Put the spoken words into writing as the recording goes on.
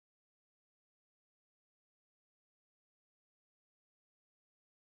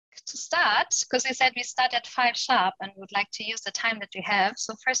to start, because we said we start at 5 sharp and would like to use the time that we have.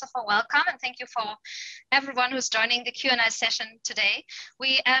 So first of all, welcome and thank you for everyone who's joining the Q&A session today.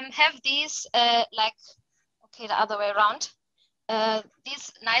 We have these okay, the other way around.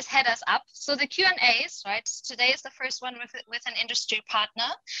 These nice headers up. So the Q&As, right? Today is the first one with an industry partner,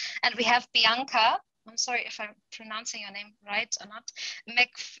 and we have Bianca. I'm sorry if I'm pronouncing your name right or not.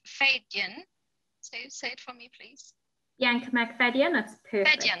 McFadyen. Say it for me, please. Bianca McFadyen, that's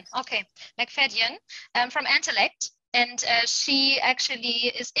perfect. Fadyen, okay. McFadyen from Intellect. And she actually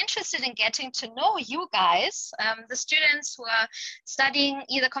is interested in getting to know you guys, the students who are studying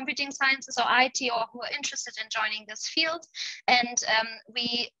either computing sciences or IT, or who are interested in joining this field. And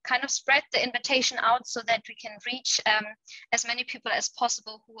we kind of spread the invitation out so that we can reach as many people as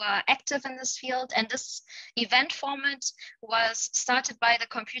possible who are active in this field. And this event format was started by the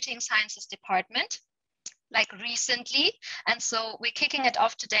Computing Sciences Department, like recently. And so we're kicking it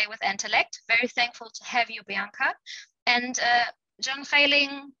off today with Intellect. Very thankful to have you, Bianca. And John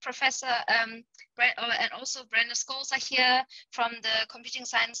Geiling, Professor, and also Brenda Scholes are here from the Computing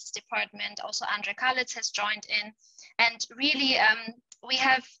Sciences Department. Also Andre Kalitz has joined in. And really,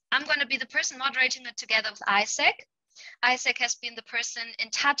 I'm going to be the person moderating it together with Isaac. Isaac has been the person in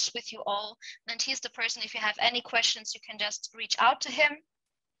touch with you all. And he's the person, if you have any questions, you can just reach out to him.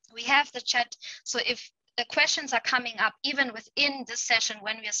 We have the chat. So if the questions are coming up even within this session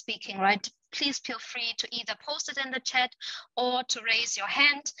when we are speaking, right? Please feel free to either post it in the chat or to raise your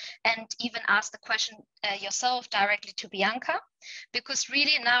hand and even ask the question yourself directly to Bianca, because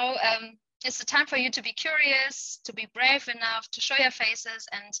really now it's the time for you to be curious, to be brave enough to show your faces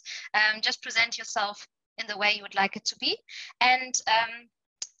and just present yourself in the way you would like it to be. And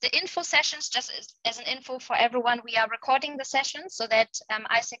the info sessions, just as an info for everyone, we are recording the session so that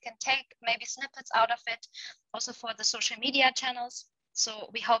Isaac can take maybe snippets out of it, also for the social media channels. So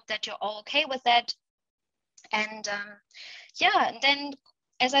we hope that you're all okay with that. And yeah, and then,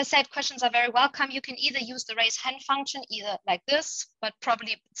 as I said, questions are very welcome. You can either use the raise hand function, either like this, but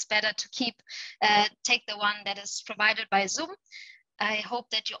probably it's better to take the one that is provided by Zoom. I hope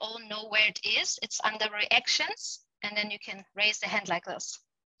that you all know where it is. It's under reactions, and then you can raise the hand like this,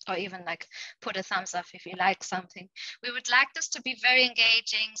 or even like put a thumbs up if you like something. We would like this to be very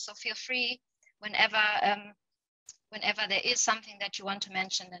engaging, so feel free whenever there is something that you want to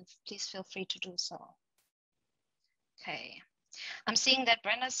mention, then please feel free to do so. Okay, I'm seeing that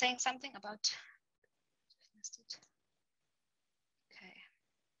Brenda's saying something about, okay.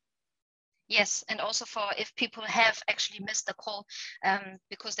 Yes, and also for if people have actually missed the call,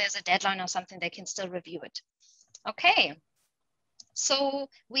 because there's a deadline or something, they can still review it. Okay. So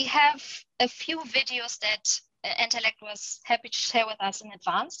we have a few videos that Intellect was happy to share with us in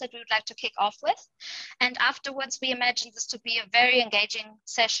advance that we would like to kick off with. And afterwards, we imagine this to be a very engaging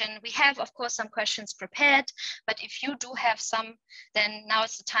session. We have, of course, some questions prepared, but if you do have some, then now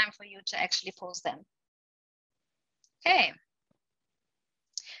is the time for you to actually pose them. Okay.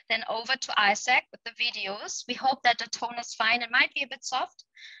 Then over to Isaac with the videos. We hope that the tone is fine. It might be a bit soft,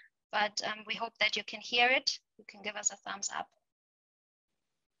 but we hope that you can hear it. You can give us a thumbs up.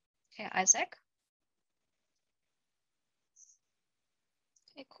 Okay, Isaac.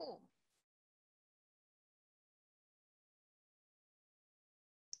 Okay, cool.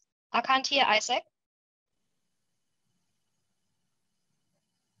 I can't hear Isaac.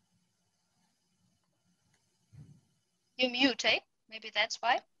 You're mute, eh? Maybe that's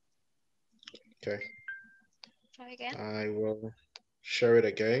why. Okay. Try again. I will share it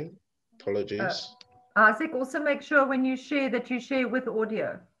again. Apologies. Isaac, also make sure when you share that you share with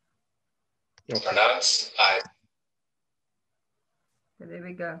audio. Okay. Pronounce I. There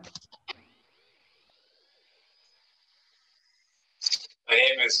we go. My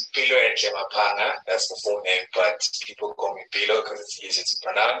name is Pilo Enjemapanga. That's the full name, but people call me Pilo because it's easy to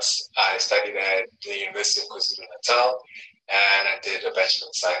pronounce. I studied at the University of KwaZulu-Natal, and I did a Bachelor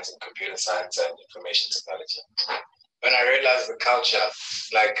of Science in Computer Science and Information Technology. When I realized the culture,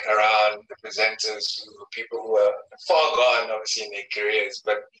 like around the presenters, people who were far gone, obviously, in their careers,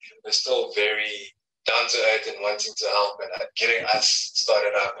 but were still very down to earth and wanting to help and getting us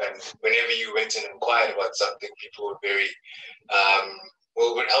started up. And whenever you went and inquired about something, people were very,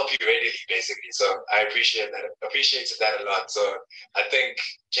 would help you readily, basically. So I appreciated that a lot. So I think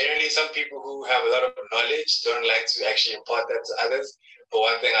generally some people who have a lot of knowledge don't like to actually impart that to others. But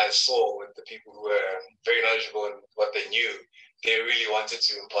one thing I saw with the people who were very knowledgeable in what they knew, they really wanted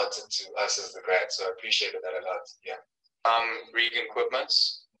to impart it to us as the grads. So I appreciated that a lot. Yeah. Regan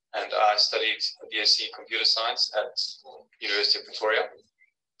Quipmans, and I studied BSc Computer Science at University of Pretoria.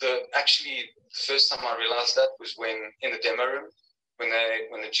 Actually, the first time I realized that was when in the demo room,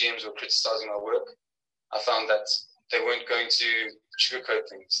 when the GMs were criticizing our work, I found that they weren't going to sugarcoat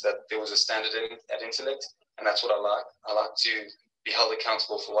things, that there was a standard at Intellect, and that's what I like. I like to be held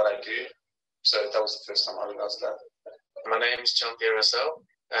accountable for what I do. So that was the first time I realized that. My name is Jean-Pierre Rossel.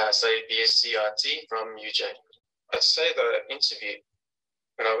 I studied BSc RT from UJ. I'd say the interview,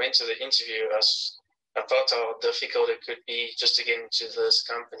 when I went to the interview, I felt how difficult it could be just to get into this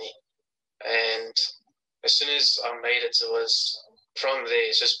company. And as soon as I made it, it was from there,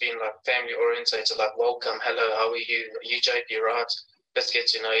 it's just been like family orientated, like welcome, hello, how are you? Are you JP, right? Let's get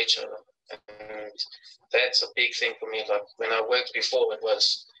to know each other. And that's a big thing for me. Like when I worked before, it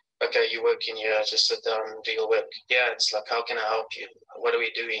was, okay, you work in here, just sit down and do your work. Yeah, it's like, how can I help you? What are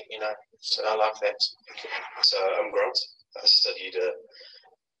we doing? You know, so I like that. So I'm Grant. I studied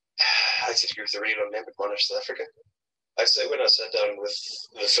active youth arena Olympic Monash, South Africa. I'd say when I sat down with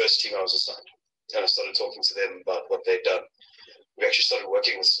the first team I was assigned, and I started talking to them about what they'd done, we actually started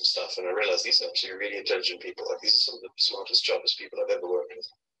working with some stuff, and I realized these are actually really intelligent people. Like these are some of the smartest, sharpest people I've ever worked with,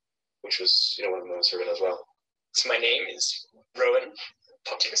 which was, you know, one of the moments I realized, well. So my name is Rowan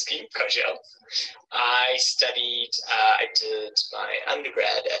Poptimisky Kajel. I studied, I did my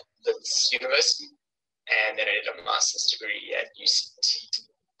undergrad at Wits University, and then I did a master's degree at UCT.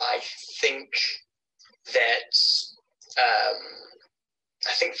 I think that,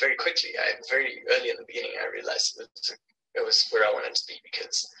 I think very quickly, very early in the beginning, I realized that it was where I wanted to be,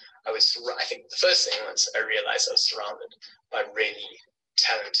 because I think the first thing was I realized I was surrounded by really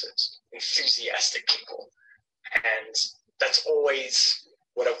talented, enthusiastic people. And that's always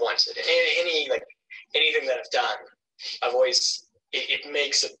what I've wanted. And anything that I've done, I've always, it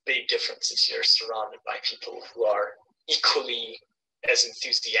makes a big difference if you're surrounded by people who are equally as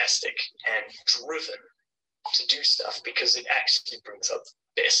enthusiastic and driven to do stuff, because it actually brings out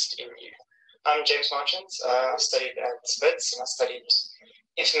the best in you. I'm James Marchant. I studied at Wits and I studied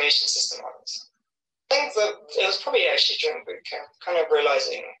information system models. I think that it was probably actually during boot camp, kind of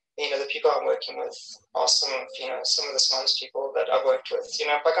realizing, you know, the people I'm working with are some of the smartest people that I've worked with. You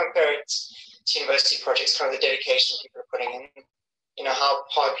know, if I compare it to university projects, kind of the dedication people are putting in, you know, how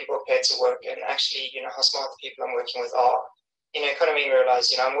hard people are paid to work, and actually, you know, how smart the people I'm working with are. You know, it kind of made me realize,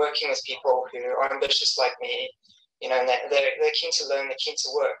 you know, I'm working with people who are ambitious like me, you know, and they're keen to learn, they're keen to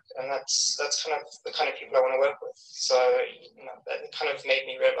work, and that's kind of the kind of people I want to work with. So, you know, that kind of made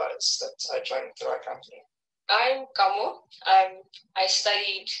me realize that I joined the right company. I'm Kamo. I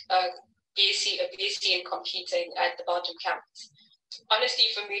studied a BSc in computing at the Belgium campus. Honestly,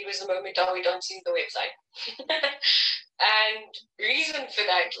 for me, it was the moment I went onto the website. And reason for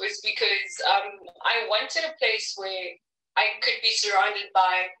that was because I wanted a place where I could be surrounded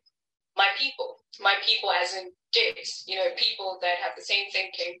by my people as in devs, you know, people that have the same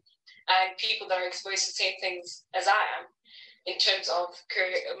thinking and people that are exposed to the same things as I am in terms of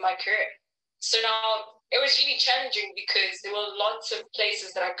my career. So now it was really challenging because there were lots of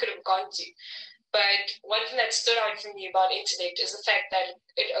places that I could have gone to. But one thing that stood out for me about Intellect is the fact that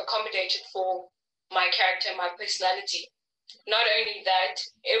it accommodated for my character and my personality. Not only that,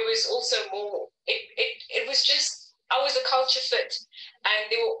 it was also more, it was just, I was a culture fit, and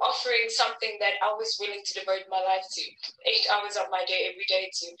they were offering something that I was willing to devote my life to, 8 hours of my day every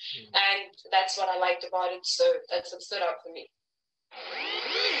day to. And that's what I liked about it. So that's what stood out for me.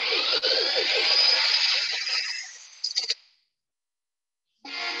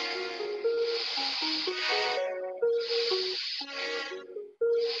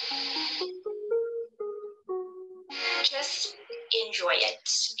 Just enjoy it.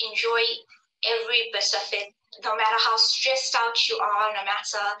 Enjoy every bit of it, no matter how stressed out you are, no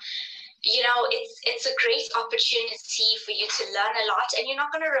matter, you know, it's a great opportunity for you to learn a lot, and you're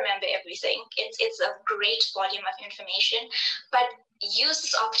not going to remember everything. It's a great volume of information, but use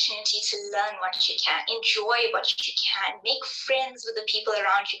this opportunity to learn what you can, enjoy what you can, make friends with the people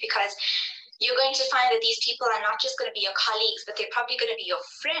around you, because you're going to find that these people are not just going to be your colleagues, but they're probably going to be your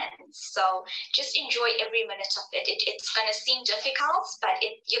friends. So just enjoy every minute of it. It's going to seem difficult, but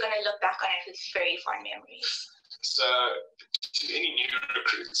you're going to look back on it with very fond memories. So to any new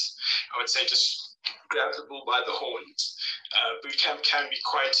recruits, I would say just grab the bull by the horns. Boot camp can be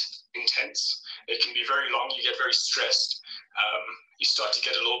quite intense. It can be very long. You get very stressed. You start to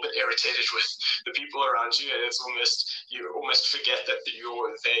get a little bit irritated with the people around you, and you almost forget that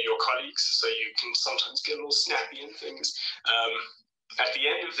they're your colleagues, so you can sometimes get a little snappy and things. At the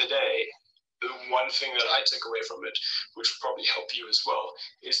end of the day, the one thing that I took away from it, which will probably help you as well,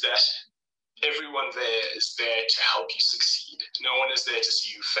 is that everyone there is there to help you succeed. No one is there to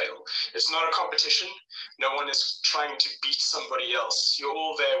see you fail. It's not a competition. No one is trying to beat somebody else. You're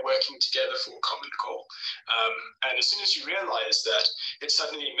all there working together for a common goal. And as soon as you realize that, it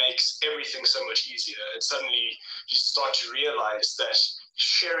suddenly makes everything so much easier. And suddenly you start to realize that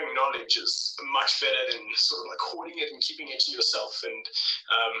sharing knowledge is much better than sort of like hoarding it and keeping it to yourself. And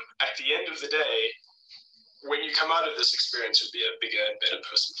at the end of the day, when you come out of this experience, you'll be a bigger and better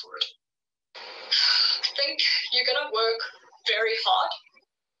person for it. I think you're going to work very hard,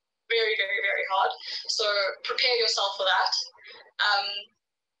 very, very, very hard. So prepare yourself for that.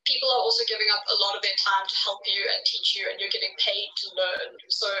 People are also giving up a lot of their time to help you and teach you, and you're getting paid to learn.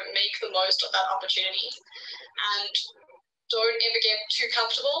 So make the most of that opportunity. And don't ever get too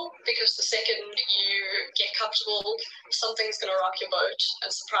comfortable, because the second you get comfortable, something's going to rock your boat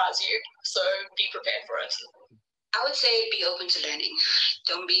and surprise you. So be prepared for it. I would say be open to learning.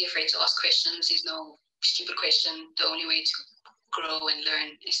 Don't be afraid to ask questions. There's no stupid question. The only way to grow and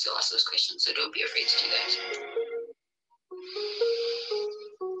learn is to ask those questions. So don't be afraid to do that.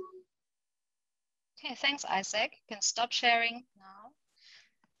 Okay, thanks, Isaac. You can stop sharing now.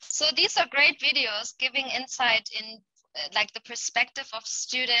 So these are great videos giving insight in like the perspective of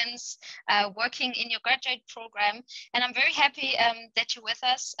students working in your graduate program. And I'm very happy that you're with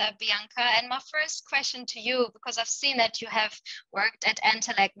us, Bianca. And my first question to you, because I've seen that you have worked at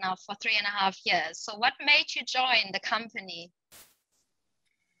Antellect now for 3.5 years. So what made you join the company?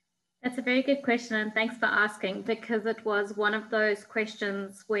 That's a very good question, and thanks for asking, because it was one of those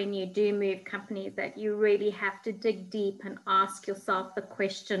questions when you do move companies that you really have to dig deep and ask yourself the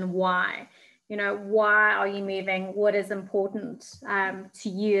question, why? You know, why are you moving? What is important to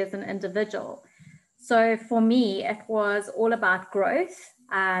you as an individual? So for me, it was all about growth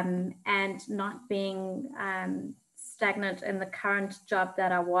and not being stagnant in the current job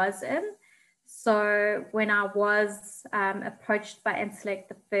that I was in. So when I was approached by Antellect,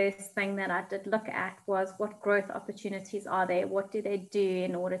 the first thing that I did look at was what growth opportunities are there? What do they do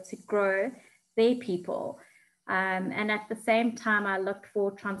in order to grow their people? And at the same time, I looked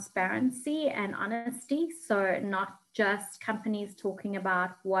for transparency and honesty. So not just companies talking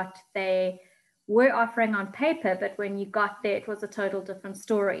about what they were offering on paper, but when you got there, it was a total different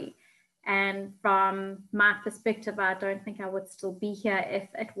story. And from my perspective, I don't think I would still be here if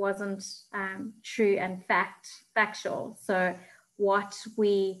it wasn't true and factual. So what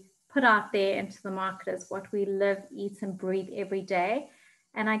we put out there into the market is what we live, eat, and breathe every day.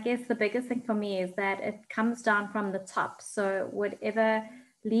 And I guess the biggest thing for me is that it comes down from the top. So whatever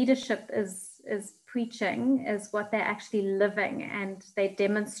leadership is preaching is what they're actually living and they're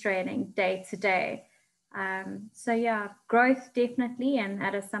demonstrating day to day. So yeah, growth definitely, and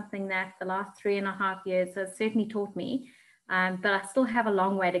that is something that the last 3.5 years has certainly taught me. But I still have a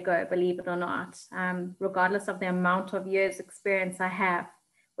long way to go, believe it or not. Regardless of the amount of years experience I have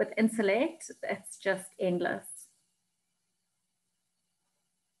with Antellect, it's just endless.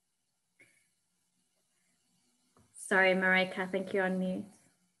 Sorry, Marika, I think you're on mute.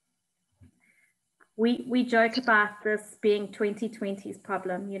 We joke about this being 2020's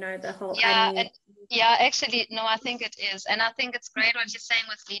problem, you know, the whole... Yeah, actually, no, I think it is. And I think it's great what you're saying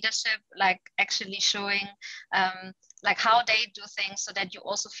with leadership, like actually showing like how they do things so that you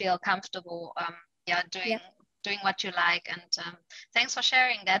also feel comfortable doing what you like. And thanks for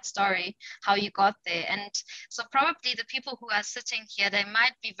sharing that story, how you got there. And so probably the people who are sitting here, they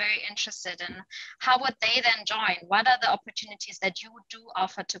might be very interested in how would they then join? What are the opportunities that you do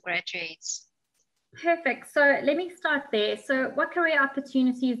offer to graduates? Perfect. So let me start there. So what career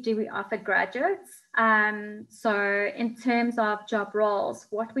opportunities do we offer graduates? So in terms of job roles,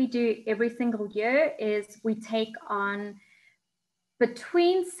 what we do every single year is we take on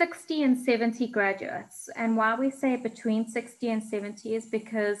between 60 and 70 graduates. And why we say between 60 and 70 is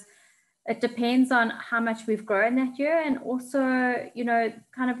because it depends on how much we've grown that year, and also, you know,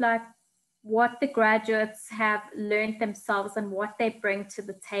 kind of like what the graduates have learned themselves and what they bring to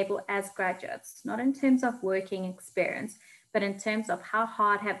the table as graduates, not in terms of working experience, but in terms of how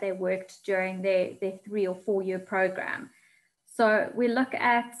hard have they worked during their 3 or 4 year program. So we look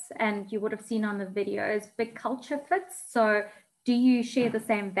at, and you would have seen on the videos, big culture fits. So do you share the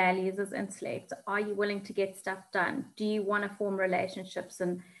same values as Antellect? Are you willing to get stuff done? Do you want to form relationships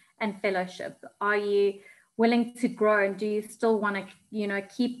and fellowship? Are you willing to grow, and do you still want to, you know,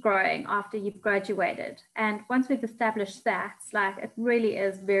 keep growing after you've graduated? And once we've established that, like, it really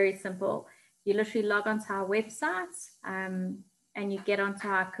is very simple. You literally log onto our website and you get onto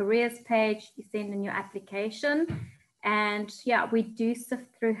our careers page, you send in your application, and yeah, we do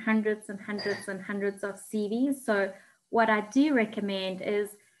sift through hundreds and hundreds and hundreds of CVs. So what I do recommend is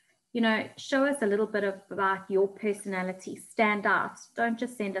you know, show us a little bit about your personality, stand out. Don't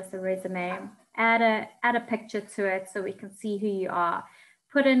just send us a resume, add a picture to it so we can see who you are.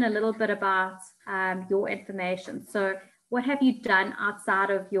 Put in a little bit about your information. So what have you done outside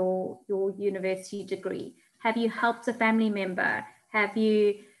of your university degree? Have you helped a family member? Have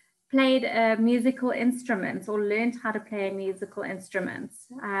you played a musical instrument or learned how to play a musical instrument?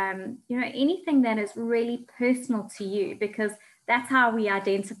 You know, anything that is really personal to you, because that's how we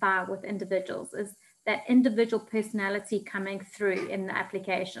identify with individuals, is that individual personality coming through in the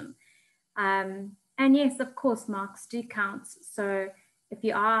application. And yes, of course, marks do count. So if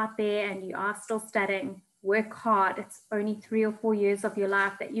you are out there and you are still studying, work hard. It's only 3 or 4 years of your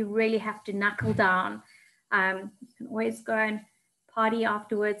life that you really have to knuckle down. You can always go and party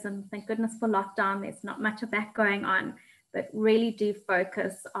afterwards, and thank goodness for lockdown, there's not much of that going on, but really do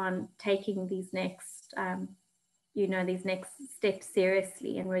focus on taking these next, you know, these next steps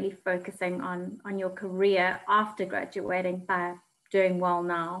seriously, and really focusing on your career after graduating by doing well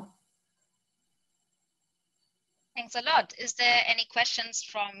now. Thanks a lot. Is there any questions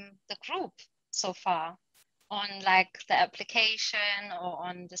from the group so far on like the application or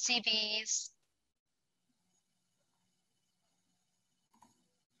on the CVs?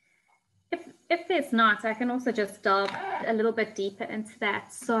 If there's not, I can also just delve a little bit deeper into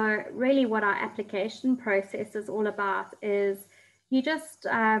that. So really what our application process is all about is you just,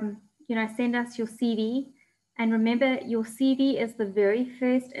 you know, send us your CV. And remember, your CV is the very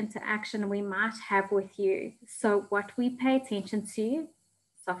first interaction we might have with you. So what we pay attention to,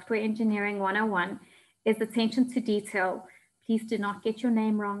 Software Engineering 101, is attention to detail. Please do not get your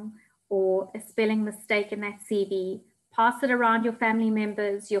name wrong or a spelling mistake in that CV. Pass it around your family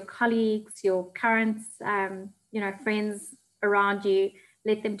members, your colleagues, your current, you know, friends around you.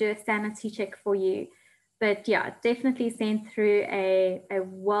 Let them do a sanity check for you. But yeah, definitely send through a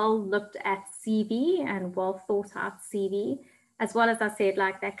well looked at CV and well thought out CV. As well as I said,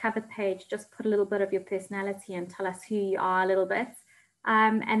 like that cover page, just put a little bit of your personality and tell us who you are a little bit.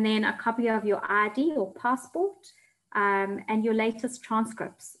 And then a copy of your ID or passport. And your latest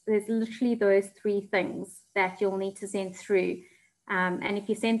transcripts. There's literally those 3 things that you'll need to send through. And if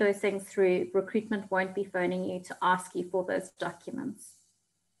you send those things through, recruitment won't be phoning you to ask you for those documents.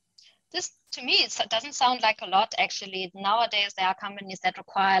 This, to me, it doesn't sound like a lot, actually. Nowadays, there are companies that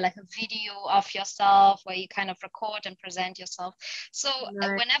require like a video of yourself where you kind of record and present yourself. So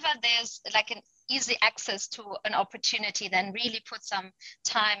whenever there's like an easy access to an opportunity, then really put some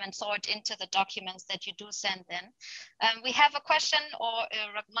time and thought into the documents that you do send in. We have a question or a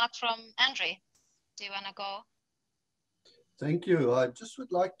remark from Andre. Do you want to go? Thank you. I just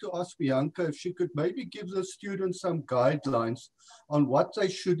would like to ask Bianca if she could maybe give the students some guidelines on what they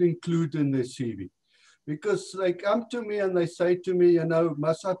should include in their CV. Because they come to me and they say to me, you know,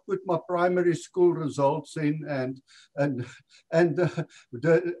 must I put my primary school results in, and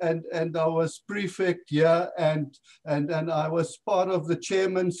I was prefect here, and I was part of the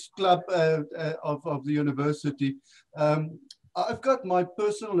chairman's club of the university. I've got my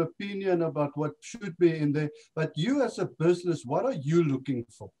personal opinion about what should be in there, but you as a business, what are you looking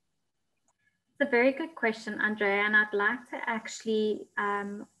for? It's a very good question, Andrea, and I'd like to actually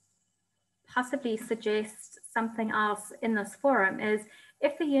possibly suggest something else in this forum is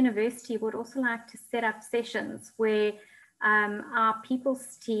if the university would also like to set up sessions where our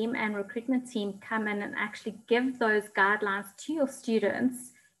people's team and recruitment team come in and actually give those guidelines to your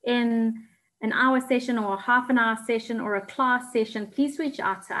students in an hour session or a half an hour session or a class session, please reach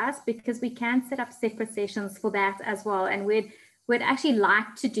out to us, because we can set up separate sessions for that as well. And we'd actually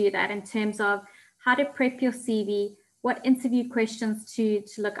like to do that in terms of how to prep your CV, what interview questions to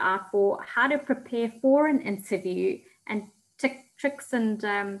look out for, how to prepare for an interview, and tricks and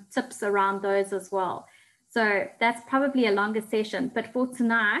tips around those as well. So that's probably a longer session. But for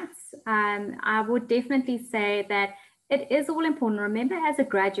tonight, I would definitely say that it is all important. Remember, as a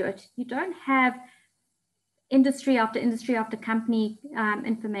graduate, you don't have industry after company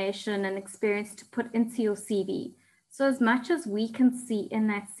information and experience to put into your CV. So as much as we can see in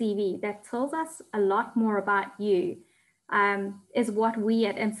that CV that tells us a lot more about you, is what we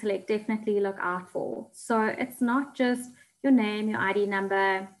at Intellect definitely look out for. So it's not just your name, your ID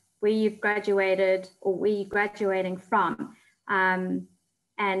number, where you've graduated or where you're graduating from,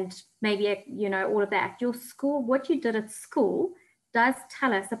 and maybe, you know, all of that. Your school, what you did at school does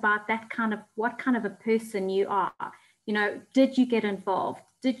tell us about that kind of, what kind of a person you are. You know, did you get involved?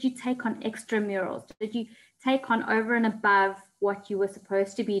 Did you take on extramurals? Did you take on over and above what you were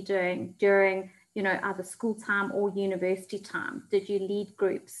supposed to be doing during, you know, either school time or university time? Did you lead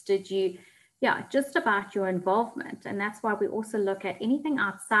groups? Did you yeah, just about your involvement. And that's why we also look at anything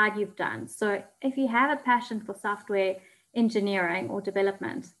outside you've done. So if you have a passion for software engineering or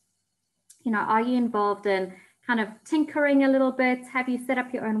development, you know, are you involved in kind of tinkering a little bit? Have you set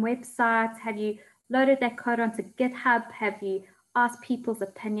up your own website? Have you loaded that code onto GitHub? Have you asked people's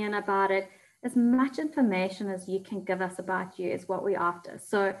opinion about it? As much information as you can give us about you is what we're after.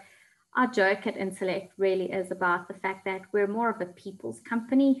 So our joke at Intellect really is about the fact that we're more of a people's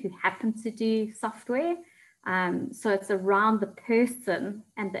company who happen to do software. So it's around the person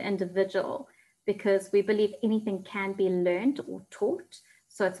and the individual, because we believe anything can be learned or taught.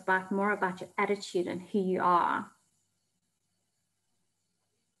 So it's more about your attitude and who you are.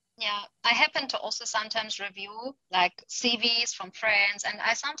 Yeah, I happen to also sometimes review like CVs from friends, and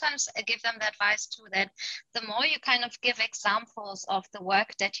I sometimes give them the advice too that the more you kind of give examples of the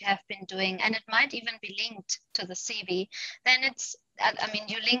work that you have been doing, and it might even be linked to the CV, then it's, I mean,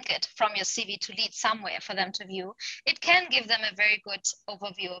 you link it from your CV to lead somewhere for them to view. It can give them a very good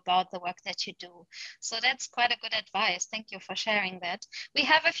overview about the work that you do. So that's quite a good advice. Thank you for sharing that. We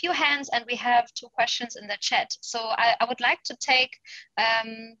have a few hands and we have 2 questions in the chat. So I would like to take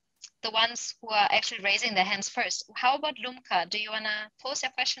the ones who are actually raising their hands first. How about Lumka? Do you want to pose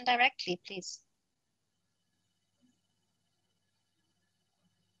your question directly, please?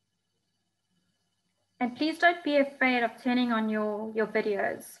 And please don't be afraid of turning on your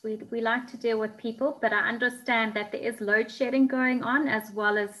videos. We like to deal with people, but I understand that there is load shedding going on as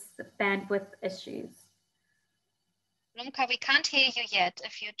well as bandwidth issues. Lumka, we can't hear you yet.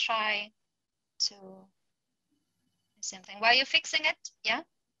 If you try to do something while you're fixing it, yeah?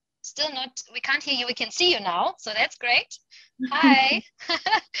 Still not, we can't hear you. We can see you now, so that's great. Hi.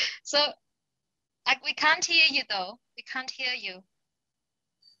 So we can't hear you though. We can't hear you.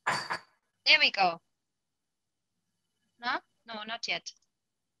 There we go. No, not yet.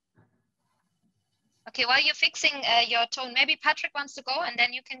 Okay, while you're fixing your tone, maybe Patrick wants to go and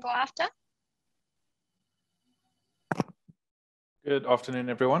then you can go after. Good afternoon,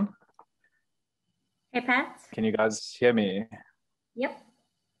 everyone. Hey, Pat. Can you guys hear me? Yep.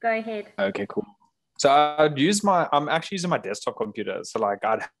 Go ahead. Okay, cool. So I'm actually using my desktop computer. So like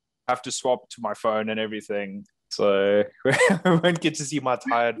I'd have to swap to my phone and everything. So we won't get to see my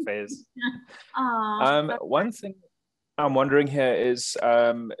tired face. One thing I'm wondering here is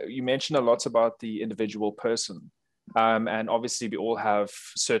you mentioned a lot about the individual person. And obviously we all have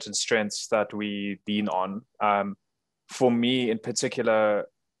certain strengths that we lean on. For me in particular,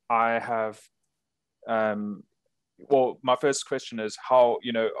 I have, well, my first question is how,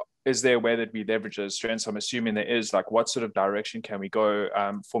 you know, is there a way that we leverage those strengths? I'm assuming there is. Like, what sort of direction can we go?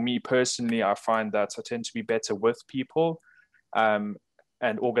 For me personally, I find that I tend to be better with people and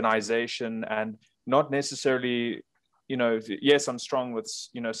organization, and not necessarily, you know, yes, I'm strong with,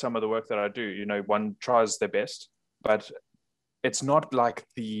 you know, some of the work that I do, you know, one tries their best, but it's not like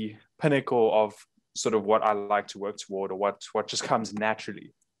the pinnacle of sort of what I like to work toward or what just comes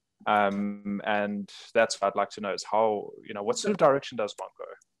naturally. And that's what I'd like to know is how, you know, what sort of direction does one go?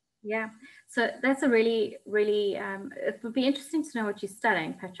 Yeah, so that's a really, really, it would be interesting to know what you're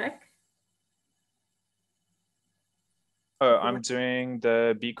studying, Patrick. Oh, I'm doing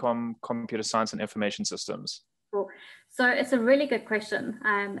the BCom Computer Science and Information Systems. Cool. So it's a really good question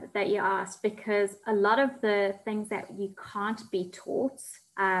that you asked, because a lot of the things that you can't be taught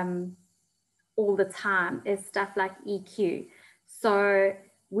all the time is stuff like EQ. So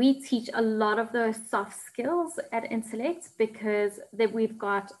we teach a lot of those soft skills at Intellect because we've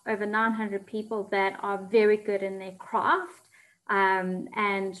got over 900 people that are very good in their craft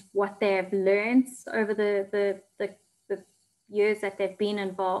and what they've learned over the years that they've been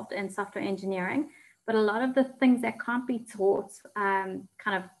involved in software engineering. But a lot of the things that can't be taught kind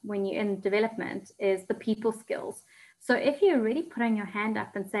of when you're in development is the people skills. So if you're really putting your hand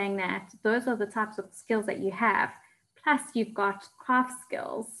up and saying that those are the types of skills that you have, plus you've got craft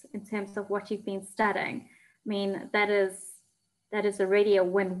skills in terms of what you've been studying, I mean, that is already a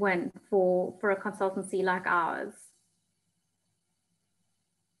win-win for a consultancy like ours.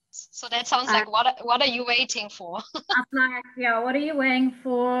 So that sounds like, what are you waiting for? Like, yeah, what are you waiting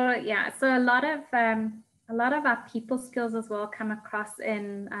for? Yeah, so a lot of our people skills as well come across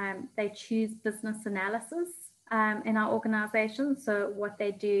in, they choose business analysis in our organization. So what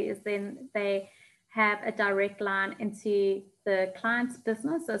they do is then they have a direct line into the client's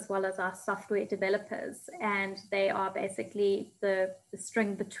business as well as our software developers. And they are basically the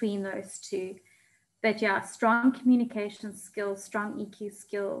string between those two. But yeah, strong communication skills, strong EQ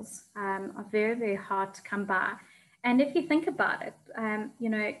skills are very, very hard to come by. And if you think about it, you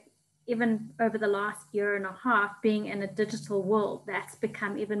know, even over the last year and a half, being in a digital world, that's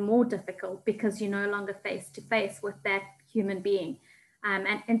become even more difficult because you're no longer face to face with that human being,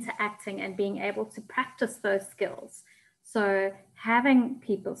 and interacting and being able to practice those skills. So having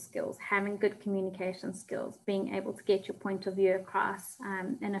people skills, having good communication skills, being able to get your point of view across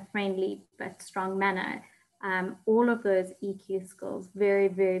in a friendly but strong manner, all of those EQ skills, very,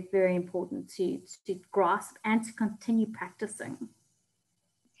 very, very important to grasp and to continue practicing.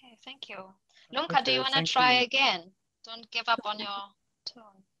 Okay, thank you. Lunka, do you want to try again? Don't give up on your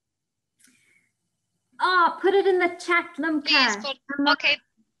tone. Oh, put it in the chat, Lunka. Please put, okay.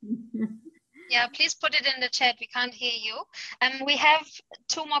 Yeah, please put it in the chat. We can't hear you. We have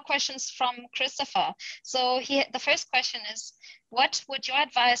 2 more questions from Christopher. So the first question is, what would your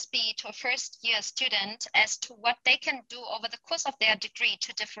advice be to a first-year student as to what they can do over the course of their degree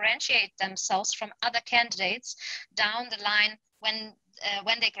to differentiate themselves from other candidates down the line when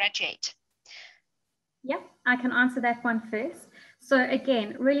they graduate? Yeah, I can answer that one first. So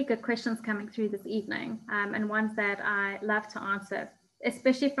again, really good questions coming through this evening, and ones that I love to answer,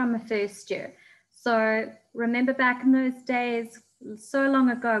 especially from a first year. So remember back in those days, so long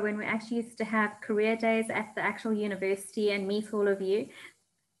ago, when we actually used to have career days at the actual university and meet all of you.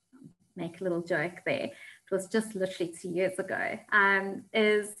 Make a little joke there. It was just literally 2 years ago.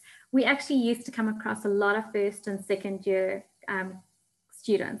 Is we actually used to come across a lot of first and second year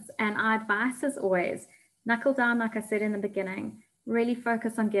students. And our advice is always knuckle down, like I said in the beginning, really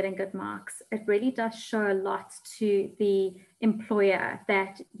focus on getting good marks. It really does show a lot to the employer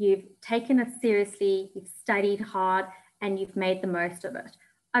that you've taken it seriously, you've studied hard, and you've made the most of it.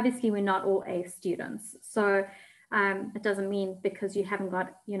 Obviously, we're not all A students. So it doesn't mean because you haven't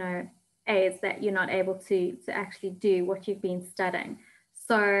got, A's that you're not able to actually do what you've been studying.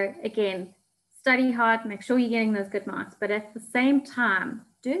 So again, study hard, make sure you're getting those good marks, but at the same time,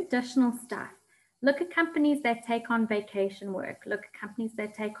 do additional stuff. Look at companies that take on vacation work. Look at companies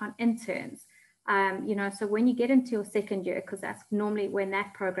that take on interns. So when you get into your second year, because that's normally when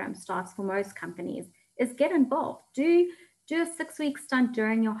that program starts for most companies, is get involved. Do a 6-week stunt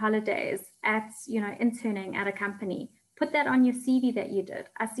during your holidays at, interning at a company. Put that on your CV that you did.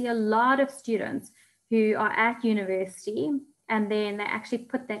 I see a lot of students who are at university and then they actually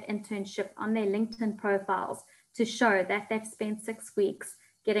put that internship on their LinkedIn profiles to show that they've spent 6 weeks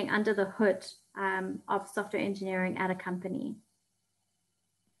getting under the hood of software engineering at a company.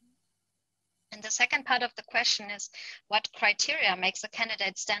 And the second part of the question is, what criteria makes a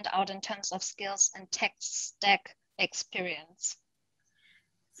candidate stand out in terms of skills and tech stack experience?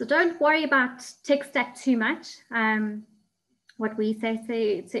 So don't worry about tech stack too much. What we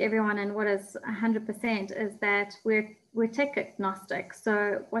say to everyone, and what is 100%, is that we're tech agnostic.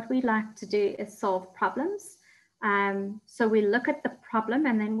 So what we like to do is solve problems. So we look at the problem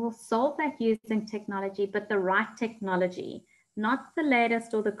and then we'll solve that using technology, but the right technology, not the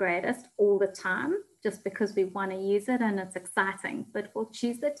latest or the greatest all the time, just because we want to use it and it's exciting, but we'll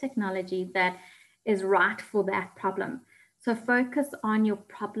choose the technology that is right for that problem. So focus on your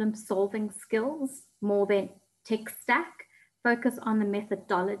problem solving skills more than tech stack. Focus on the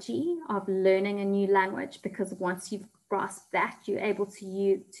methodology of learning a new language, because once you've grasped that, you're able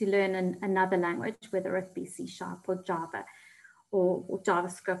to learn another language, whether it be C# or Java or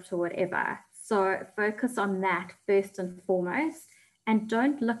JavaScript or whatever. So focus on that first and foremost, and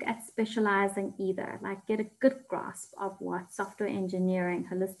don't look at specializing either. Like, get a good grasp of what software engineering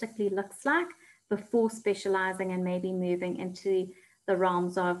holistically looks like before specializing and maybe moving into the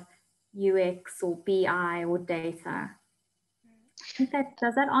realms of UX or BI or data. I think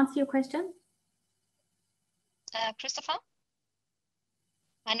does that answer your question? Christopher?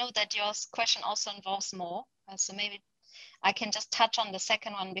 I know that your question also involves more, so maybe I can just touch on the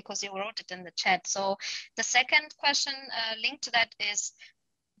second one because you wrote it in the chat. So the second question linked to that is,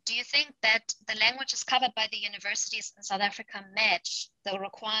 do you think that the languages covered by the universities in South Africa match the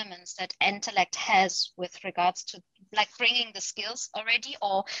requirements that Intellect has with regards to like bringing the skills already,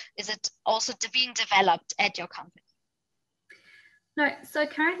 or is it also being developed at your company? No, so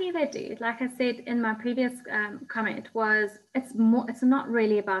currently they do. Like I said in my previous comment, it's not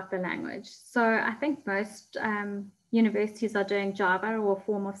really about the language. So I think most universities are doing Java or a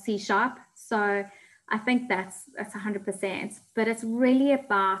form of C#. So I think that's 100%, but it's really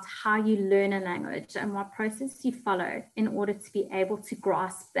about how you learn a language and what process you follow in order to be able to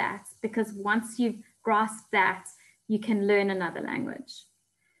grasp that. Because once you've grasped that, you can learn another language.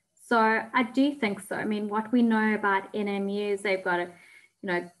 So I do think so. I mean, what we know about NMU is they've got a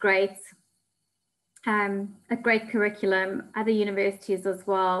great curriculum. Other universities as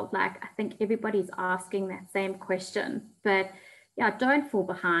well. Like, I think everybody's asking that same question. But yeah, don't fall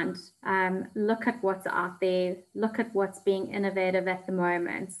behind. Look at what's out there, look at what's being innovative at the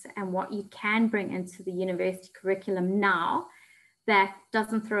moment and what you can bring into the university curriculum now that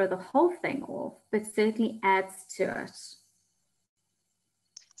doesn't throw the whole thing off, but certainly adds to it.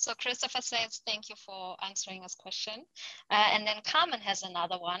 So Christopher says, thank you for answering his question. And then Carmen has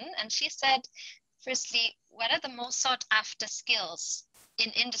another one. And she said, firstly, what are the most sought after skills in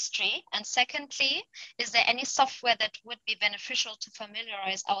industry? And secondly, is there any software that would be beneficial to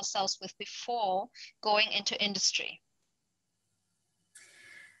familiarize ourselves with before going into industry?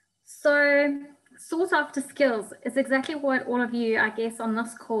 So sought after skills is exactly what all of you, I guess, on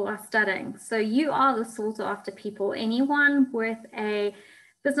this call are studying. So you are the sought after people. Anyone with a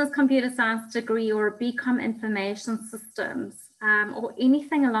business computer science degree or a BCom information systems or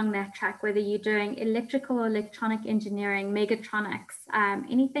anything along that track, whether you're doing electrical or electronic engineering, mechatronics,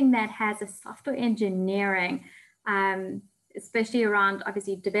 anything that has a software engineering, especially around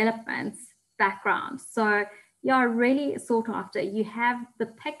obviously development background. So you're really sought after. You have the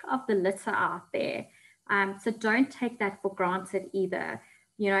pick of the litter out there. So don't take that for granted either.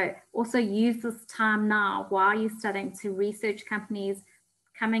 You know, also use this time now while you're studying to research companies,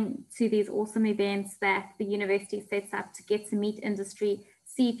 coming to these awesome events that the university sets up to get to meet industry,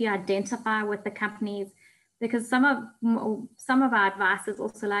 see if you identify with the companies, because some of our advice is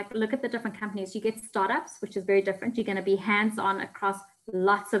also like, look at the different companies. You get startups, which is very different. You're going to be hands-on across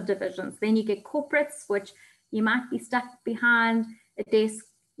lots of divisions. Then you get corporates, which you might be stuck behind a desk,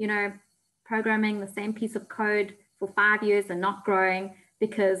 you know, programming the same piece of code for 5 years and not growing,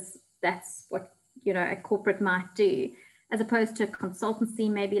 because that's what, you know, a corporate might do, as opposed to a consultancy,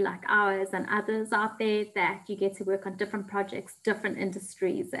 maybe like ours and others out there, that you get to work on different projects, different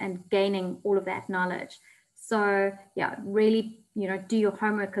industries, and gaining all of that knowledge. So yeah, really, you know, do your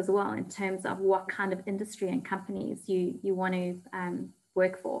homework as well in terms of what kind of industry and companies you want to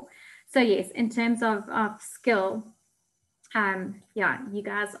work for. So yes, in terms of skill, yeah, you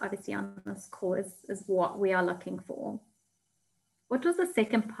guys obviously on this call is what we are looking for. What was the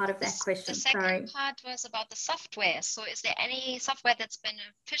second part of that question? The second part was about the software. So is there any software that's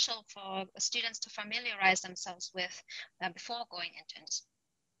beneficial for students to familiarize themselves with before going into industry?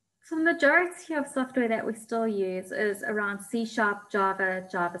 So the majority of software that we still use is around C#, Java,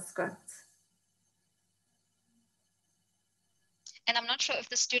 JavaScript. And I'm not sure if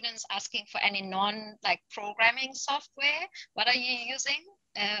the student's asking for any non-programming software. What are you using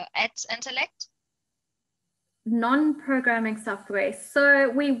at Intellect? Non-programming software. So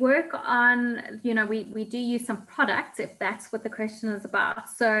we work on, you know, we do use some products, if that's what the question is about.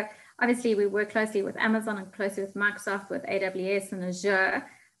 So obviously we work closely with Amazon and closely with Microsoft, with AWS and Azure.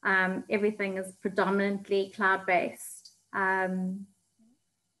 Everything is predominantly cloud-based.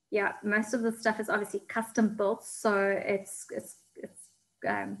 Yeah, most of the stuff is obviously custom built. So it's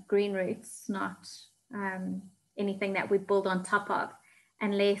green roots, not anything that we build on top of,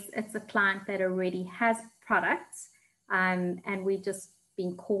 unless it's a client that already has products and we just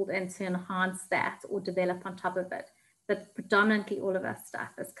being called in to enhance that or develop on top of it. But predominantly all of our stuff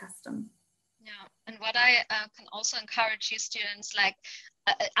is custom. Yeah, and what I can also encourage you students, like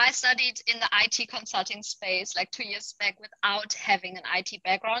I studied in the IT consulting space like 2 years back without having an IT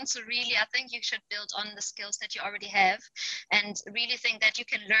background. So really, I think you should build on the skills that you already have and really think that you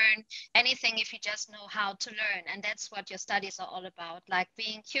can learn anything if you just know how to learn. And that's what your studies are all about, like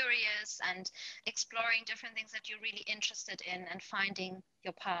being curious and exploring different things that you're really interested in and finding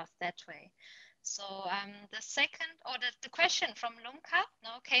your path that way. So the second, or the question from Lunka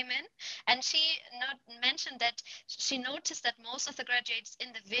now came in, and she mentioned that she noticed that most of the graduates in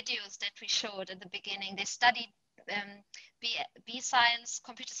the videos that we showed at the beginning, they studied B science,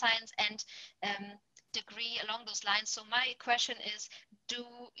 computer science, and degree along those lines. So my question is, do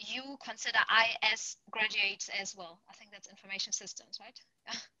you consider IS graduates as well? I think that's information systems, right?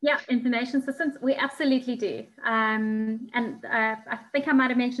 Yeah, information systems, we absolutely do. And I think I might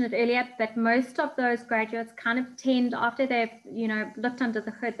have mentioned it earlier, but most of those graduates kind of tend, after they've, you know, looked under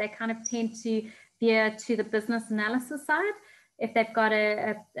the hood, they kind of tend to veer to the business analysis side. If they've got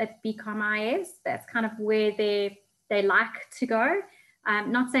a BCom IS, that's kind of where they like to go.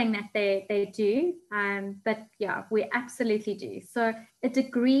 Not saying that they do, but yeah, we absolutely do. So a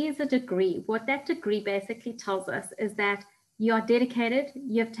degree is a degree. What that degree basically tells us is that you are dedicated,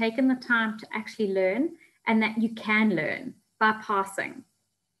 you've taken the time to actually learn, and that you can learn by passing.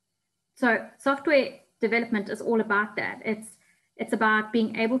 So software development is all about that. It's about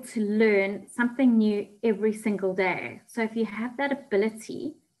being able to learn something new every single day. So if you have that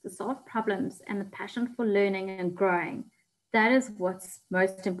ability to solve problems and the passion for learning and growing, that is what's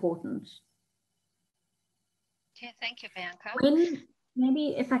most important. Okay, thank you, Bianca.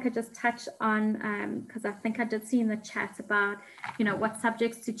 Maybe if I could just touch on, because I think I did see in the chat about, you know, what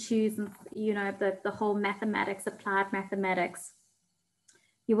subjects to choose and, you know, the whole mathematics, applied mathematics.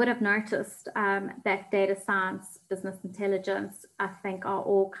 You would have noticed that data science, business intelligence, I think are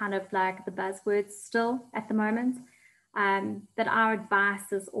all kind of like the buzzwords still at the moment. But our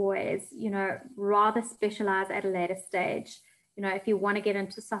advice is always, you know, rather specialize at a later stage. You know, if you want to get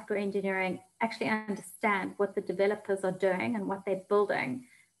into software engineering, actually understand what the developers are doing and what they're building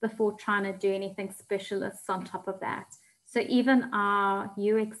before trying to do anything specialist on top of that. So even our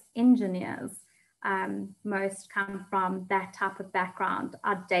UX engineers, most come from that type of background.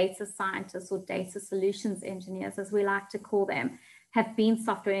 Our data scientists or data solutions engineers, as we like to call them, have been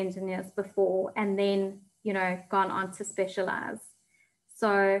software engineers before and then, you know, gone on to specialize.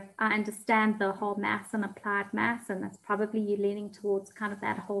 So I understand the whole maths and applied maths, and that's probably you leaning towards kind of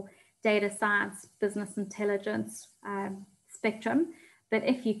that whole data science, business intelligence spectrum. But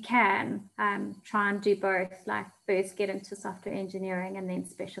if you can, try and do both, like first get into software engineering and then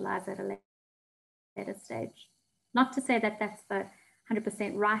specialize at a later stage. Not to say that that's the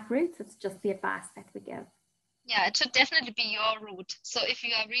 100% right route, it's just the advice that we give. Yeah, it should definitely be your route. So if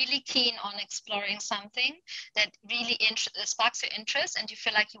you are really keen on exploring something that really sparks your interest and you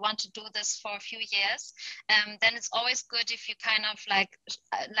feel like you want to do this for a few years, then it's always good if you kind of like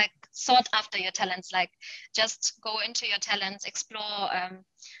sort after your talents, like just go into your talents, explore. And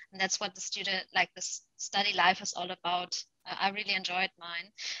that's what the student, like the study life is all about. I really enjoyed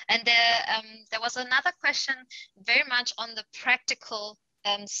mine. And there was another question very much on the practical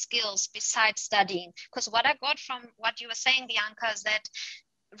skills besides studying, because what I got from what you were saying, Bianca, is that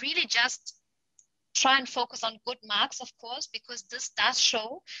really just try and focus on good marks, of course, because this does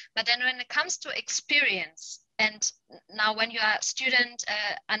show. But then when it comes to experience, and now when you are a student,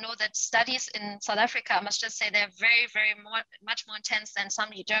 I know that studies in South Africa, I must just say they're very, very much more intense than some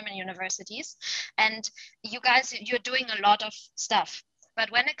German universities. And you guys, you're doing a lot of stuff. But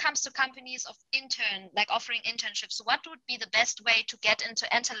when it comes to companies of offering internships, what would be the best way to get into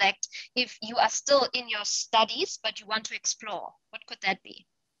Intellect if you are still in your studies, but you want to explore? What could that be?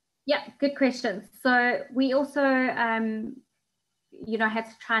 Yeah, good question. So we also, you know, had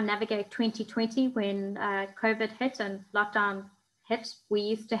to try and navigate 2020 when COVID hit and lockdown hit. We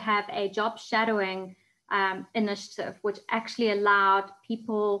used to have a job shadowing initiative, which actually allowed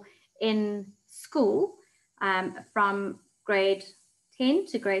people in school from grade 10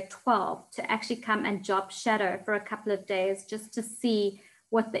 to grade 12 to actually come and job shadow for a couple of days just to see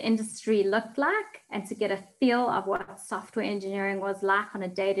what the industry looked like and to get a feel of what software engineering was like on a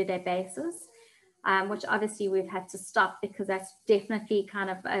day-to-day basis, which obviously we've had to stop because that's definitely kind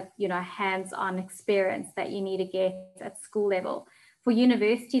of a, you know, hands-on experience that you need to get at school level. For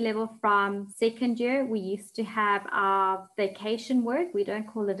university level from second year, we used to have our vacation work. We don't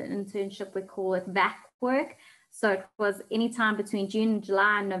call it an internship, we call it VAC work. So it was anytime between June and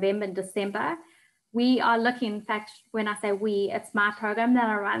July and November and December. We are looking, in fact, when I say we, it's my program that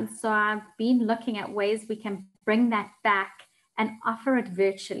I run. So I've been looking at ways we can bring that back and offer it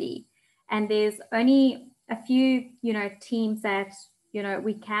virtually. And there's only a few, you know, teams that, you know,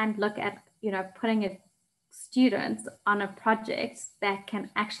 we can look at, you know, putting a student on a project that can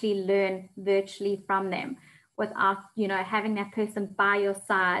actually learn virtually from them, without, you know, having that person by your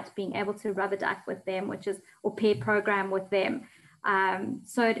side, being able to rubber duck with them, which is, or pair program with them.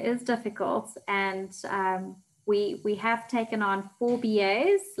 So it is difficult. And we have taken on 4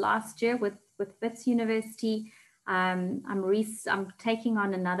 BAs last year with Wits University. I'm taking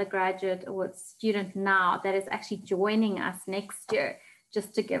on another graduate or student now that is actually joining us next year,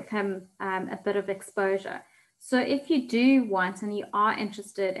 just to give him a bit of exposure. So if you do want and you are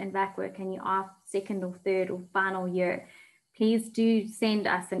interested in VAC work and you are second or third or final year, please do send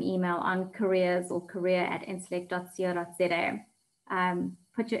us an email on careers or career@intellect.co.za.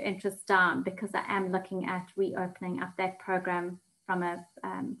 Put your interest down, because I am looking at reopening up that program from a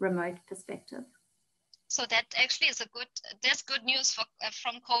remote perspective. So that actually is there's good news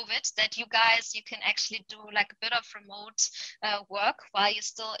from COVID, that you guys, you can actually do like a bit of remote work while you're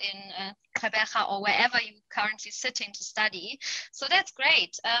still in Gqeberha or wherever you're currently sitting to study. So that's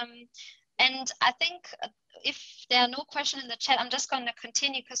great. And I think if there are no questions in the chat, I'm just going to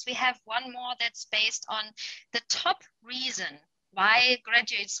continue, because we have one more that's based on the top reason why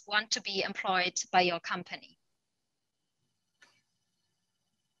graduates want to be employed by your company.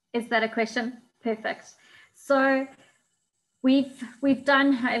 Is that a question? Perfect. So we've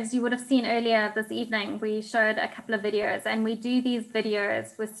done, as you would have seen earlier this evening, we showed a couple of videos, and we do these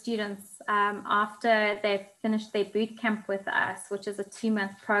videos with students after they've finished their boot camp with us, which is a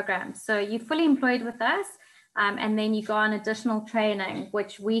 2-month program. So you're fully employed with us, And then you go on additional training,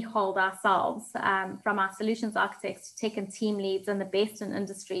 which we hold ourselves from our solutions architects to tech and team leads and the best in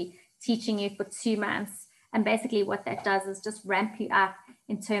industry, teaching you for 2 months. And basically what that does is just ramp you up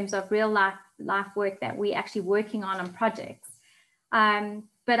in terms of real life work that we're actually working on projects.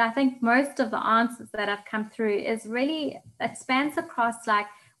 But I think most of the answers that have come through is really, it spans across, like,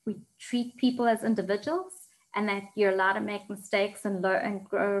 we treat people as individuals and that you're allowed to make mistakes and learn and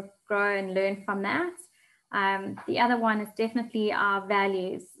grow and learn from that. The other one is definitely our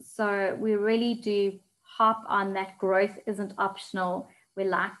values. So we really do harp on that growth isn't optional. We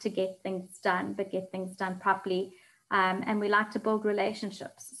like to get things done, but get things done properly. And we like to build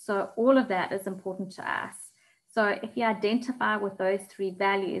relationships. So all of that is important to us. So if you identify with those 3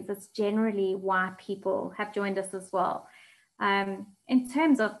 values, it's generally why people have joined us as well. In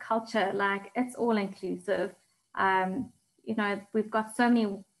terms of culture, like, it's all inclusive. You know, we've got so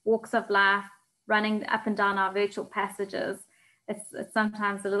many walks of life running up and down our virtual passages. It's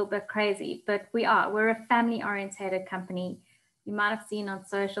sometimes a little bit crazy, but we're a family oriented company. You might have seen on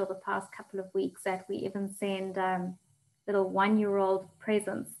social the past couple of weeks that we even send little 1-year-old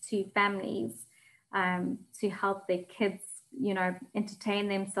presents to families to help their kids, you know, entertain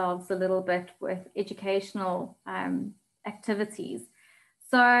themselves a little bit with educational activities.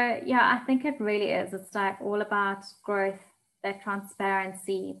 So yeah, I think it really is. It's like all about growth, that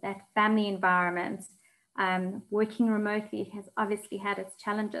transparency, that family environment. Working remotely has obviously had its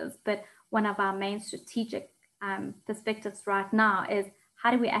challenges, but one of our main strategic perspectives right now is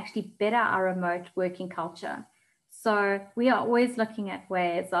how do we actually better our remote working culture? So we are always looking at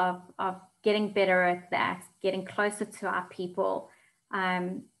ways of getting better at that, getting closer to our people.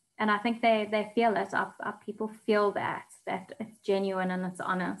 And I think they feel it. Our people feel that it's genuine and it's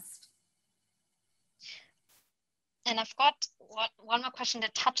honest. And I've got one more question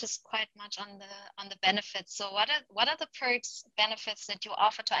that touches quite much on the benefits. So what are the benefits that you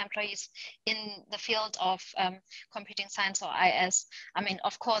offer to employees in the field of computing science or IS? I mean,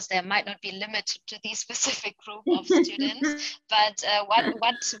 of course, there might not be limited to these specific group of students, but what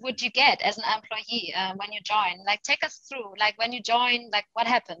would you get as an employee when you join? Like, take us through, like, when you join, like, what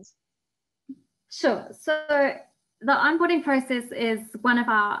happens? Sure. So the onboarding process is one of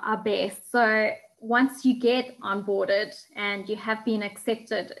our best. So once you get onboarded and you have been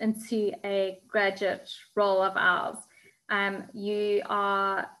accepted into a graduate role of ours, you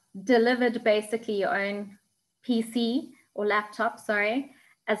are delivered basically your own PC or laptop,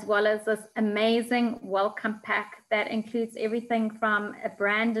 as well as this amazing welcome pack that includes everything from a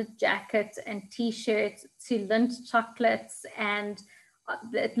branded jacket and t-shirt to Lindt chocolates. And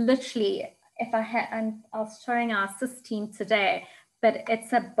it literally, I was showing our SIS team today, but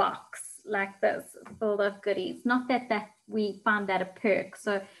it's a box like this full of goodies. Not that we found that a perk.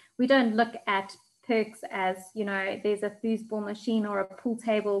 So we don't look at perks as, you know, there's a foosball machine or a pool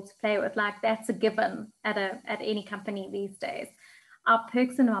table to play with. Like, that's a given at any company these days. Our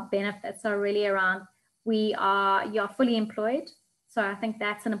perks and our benefits are really around you're fully employed. So I think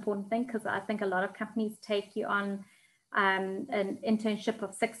that's an important thing, because I think a lot of companies take you on an internship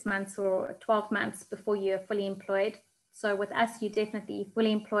of 6 months or 12 months before you're fully employed. So with us, you're definitely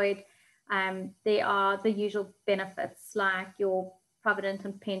fully employed. There are the usual benefits like your provident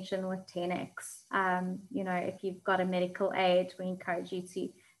and pension with 10x. You know, if you've got a medical aid, we encourage you to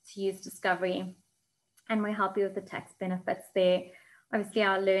use Discovery, and we help you with the tax benefits there. Obviously,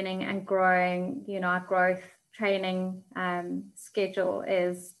 our learning and growing, you know, our growth training schedule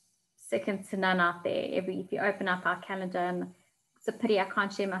is second to none out there. If you open up our calendar, and it's a pity I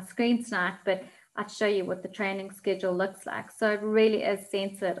can't share my screen tonight, but I'd show you what the training schedule looks like. So it really is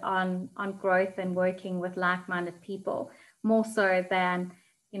centered on growth and working with like-minded people, more so than,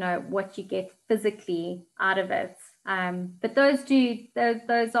 you know, what you get physically out of it. But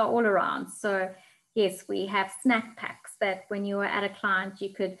those are all around. So yes, we have snack packs that when you were at a client,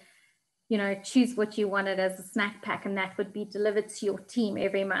 you could, you know, choose what you wanted as a snack pack, and that would be delivered to your team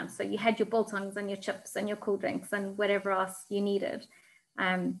every month. So you had your biltongs and your chips and your cool drinks and whatever else you needed.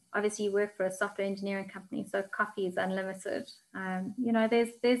 Obviously you work for a software engineering company, so coffee is unlimited. You know,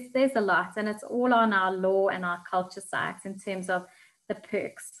 there's a lot, and it's all on our law and our culture sites in terms of the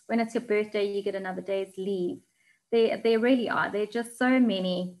perks. When it's your birthday, you get another day's leave. There really are. There are just so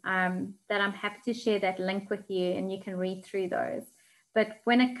many that I'm happy to share that link with you, and you can read through those. But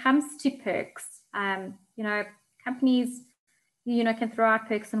when it comes to perks, you know, companies, you know, can throw out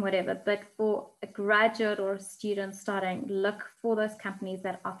perks and whatever, but for a graduate or a student starting, look for those companies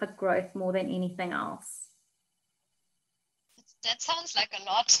that offer growth more than anything else. That sounds like a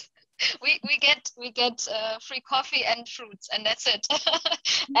lot. we get free coffee and fruits, and that's it.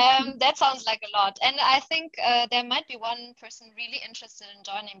 That sounds like a lot. And I think there might be one person really interested in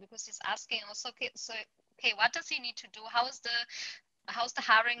joining, because he's asking also, okay, what does he need to do? How's the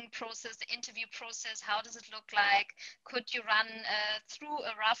hiring process, the interview process? How does it look like? Could you run through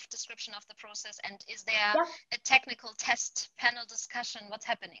a rough description of the process? And is there a technical test, panel discussion? What's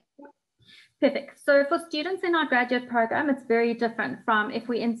happening? Perfect. So for students in our graduate program, it's very different from if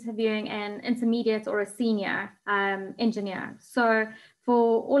we're interviewing an intermediate or a senior engineer. So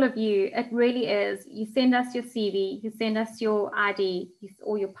for all of you, it really is, you send us your CV, you send us your ID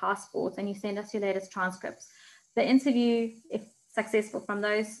or your passport, and you send us your latest transcripts. The interview, if successful from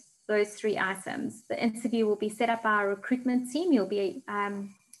those three items, the interview will be set up by our recruitment team. You'll be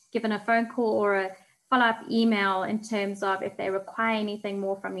given a phone call or a follow-up email in terms of if they require anything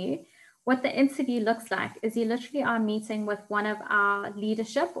more from you. What the interview looks like is you literally are meeting with one of our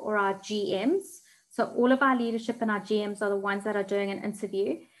leadership or our GMs. So all of our leadership and our GMs are the ones that are doing an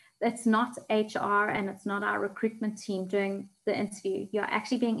interview. It's not HR and it's not our recruitment team doing the interview. You're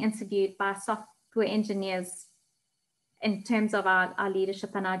actually being interviewed by software engineers in terms of our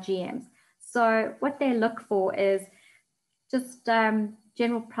leadership and our GMs. So what they look for is just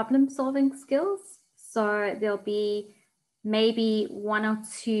general problem solving skills. So there'll be maybe 1 or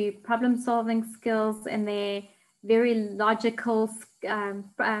 2 problem solving skills, and they're very logical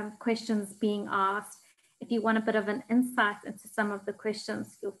questions being asked. If you want a bit of an insight into some of the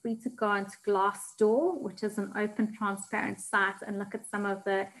questions, feel free to go into Glassdoor, which is an open, transparent site, and look at some of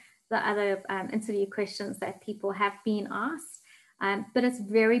the other interview questions that people have been asked. But it's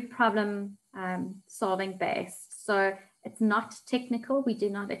very problem solving based. So it's not technical. We do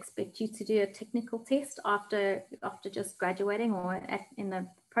not expect you to do a technical test after just graduating or in the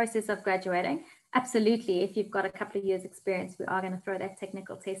process of graduating. Absolutely, if you've got a couple of years experience, we are going to throw that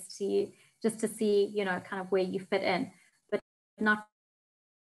technical test to you just to see, you know, kind of where you fit in, but not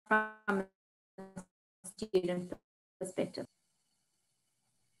from a student perspective.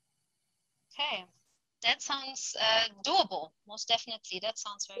 Okay, that sounds doable. Most definitely, that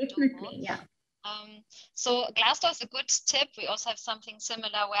sounds very doable. Yeah. So Glassdoor is a good tip. We also have something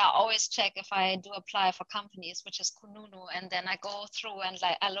similar where I always check if I do apply for companies, which is Kununu, and then I go through and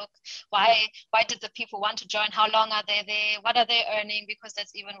like I look why did the people want to join, how long are they there, what are they earning, because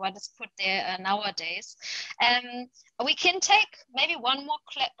that's even what is put there nowadays. We can take maybe one more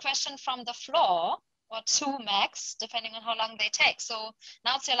question from the floor, or 2 max, depending on how long they take. So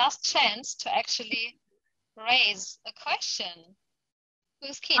now it's your last chance to actually raise a question.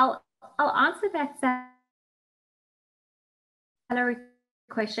 Who's keen? I'll answer that salary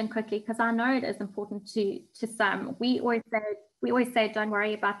question quickly, because I know it is important to some. We always say don't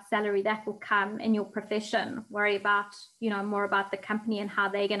worry about salary, that will come in your profession. Worry about, you know, more about the company and how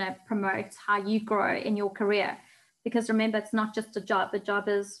they're going to promote how you grow in your career. Because remember, it's not just a job. The job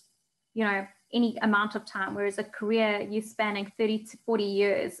is, you know, any amount of time, whereas a career, you're spanning 30 to 40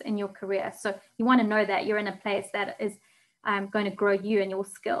 years in your career. So you want to know that you're in a place that is going to grow you and your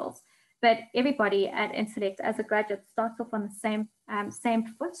skills. But everybody at Intellect as a graduate starts off on the same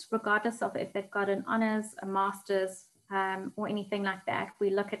foot, regardless of if they've got an honors, a master's, or anything like that.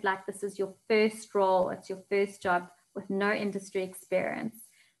 We look at like this is your first role, it's your first job with no industry experience.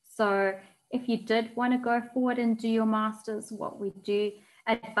 So if you did want to go forward and do your master's, what we do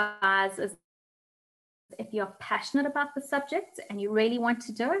advise is if you're passionate about the subject and you really want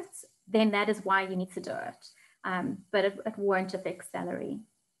to do it, then that is why you need to do it. But it won't affect salary.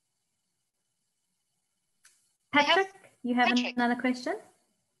 Patrick, you have another question?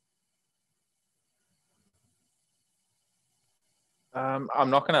 I'm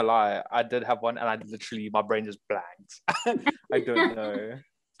not gonna lie, I did have one, and I literally, my brain just blanked. I don't know.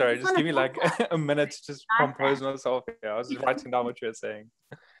 Sorry, just give me like a minute to just compose myself. Yeah, I was just writing down what you were saying.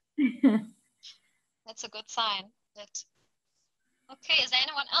 That's a good sign. Okay, is there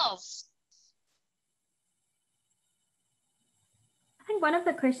anyone else? I think one of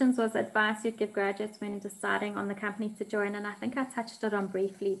the questions was advice you'd give graduates when deciding on the company to join, and I think I touched it on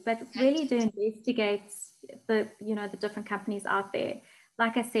briefly, but really do investigate the different companies out there.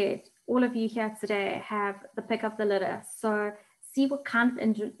 Like I said, all of you here today have the pick of the litter. So see what kind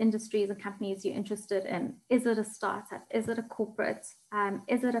of industries and companies you're interested in. Is it a startup? Is it a corporate?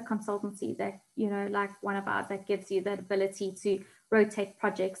 Is it a consultancy that, you know, like one of ours that gives you that ability to rotate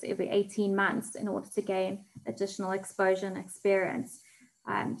projects every 18 months in order to gain additional exposure and experience?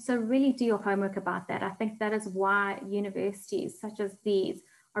 So really do your homework about that. I think that is why universities such as these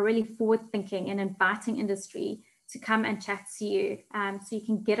are really forward thinking and inviting industry to come and chat to you, so you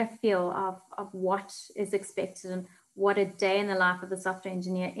can get a feel of what is expected and what a day in the life of a software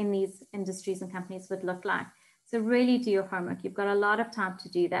engineer in these industries and companies would look like. So really do your homework. You've got a lot of time to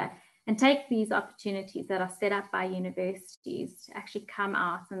do that, and take these opportunities that are set up by universities to actually come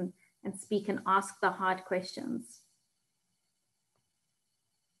out and speak and ask the hard questions.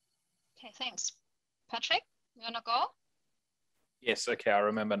 Okay, thanks. Patrick, you wanna go? Yes, okay, I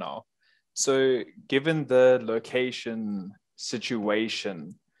remember now. So given the location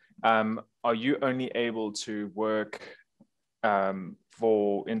situation, are you only able to work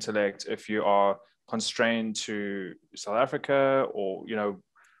for Intellect if you are constrained to South Africa, or, you know,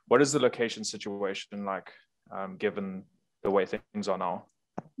 what is the location situation like given the way things are now?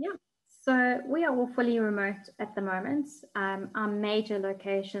 Yeah, so we are all fully remote at the moment. Our major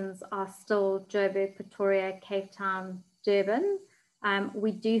locations are still Joburg, Pretoria, Cape Town, Durban.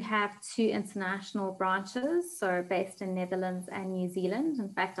 We do have 2 international branches, so based in Netherlands and New Zealand. In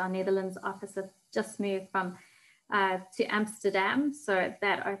fact, our Netherlands office has just moved from to Amsterdam, so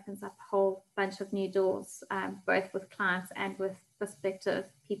that opens up a whole bunch of new doors, both with clients and with prospective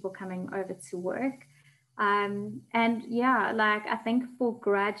people coming over to work. And yeah, like I think for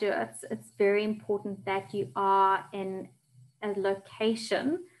graduates, it's very important that you are in a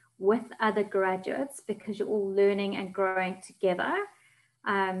location with other graduates, because you're all learning and growing together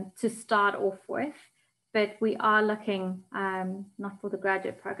to start off with. But we are looking, not for the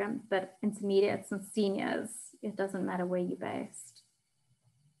graduate program, but intermediates and seniors. It doesn't matter where you're based.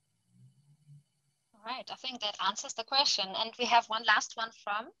 All right, I think that answers the question. And we have one last one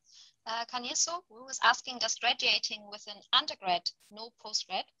from Kaniso, who was asking, does graduating with an undergrad, no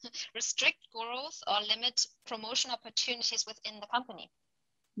postgrad, restrict growth or limit promotion opportunities within the company?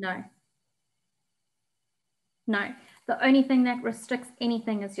 No. No. The only thing that restricts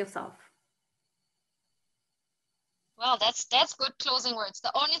anything is yourself. Well, that's good closing words.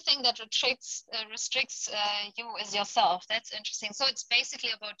 The only thing that restricts you is yourself. That's interesting. So it's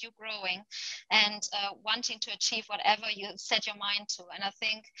basically about you growing and wanting to achieve whatever you set your mind to. And I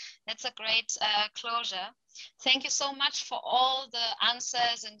think that's a great closure. Thank you so much for all the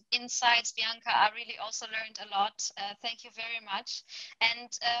answers and insights, Bianca. I really also learned a lot. Thank you very much. And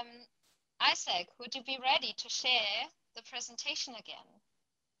Isaac, would you be ready to share the presentation again?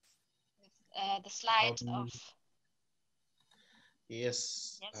 With, the slide of...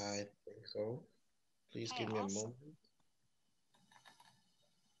 Yes, I think so. Please give me a moment.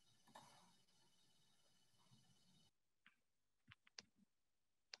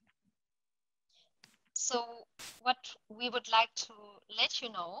 So what we would like to let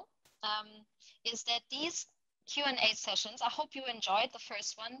you know is that these Q&A sessions, I hope you enjoyed the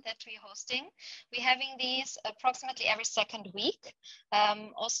first one that we're hosting. We're having these approximately every second week.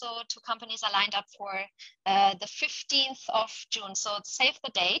 Also, 2 companies are lined up for the 15th of June, so save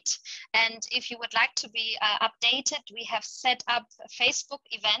the date. And if you would like to be updated, we have set up Facebook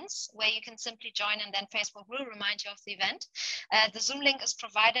events where you can simply join, and then Facebook will remind you of the event. The Zoom link is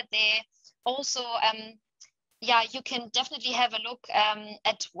provided there. Also, yeah, you can definitely have a look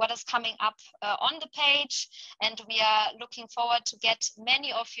at what is coming up on the page, and we are looking forward to get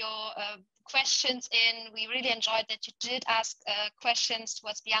many of your questions in. We really enjoyed that you did ask questions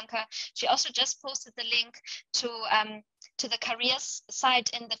towards Bianca. She also just posted the link to the careers site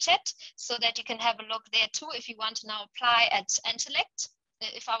in the chat, so that you can have a look there too if you want to now apply at Intellect.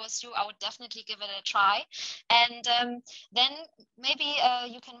 If I was you, I would definitely give it a try. And then maybe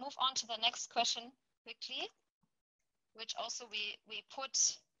you can move on to the next question quickly, which also we put.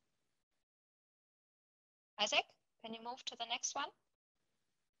 Isaac, can you move to the next one?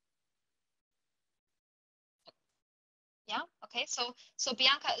 Yeah, okay, so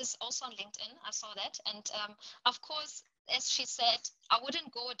Bianca is also on LinkedIn, I saw that. And of course, as she said, I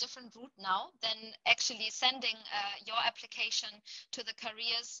wouldn't go a different route now than actually sending your application to the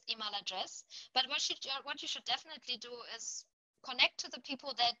careers email address. But what you should definitely do is connect to the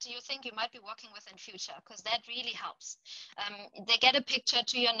people that you think you might be working with in future, because that really helps. They get a picture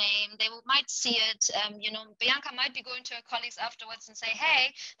to your name, they might see it. You know, Bianca might be going to her colleagues afterwards and say,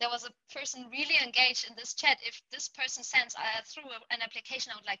 hey, there was a person really engaged in this chat. If this person sends through an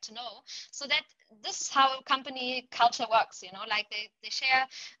application, I would like to know. So that this is how company culture works, you know, like they share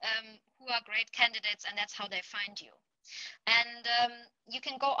who are great candidates, and that's how they find you. And you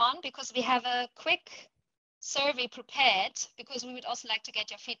can go on, because we have a quick survey prepared, because we would also like to get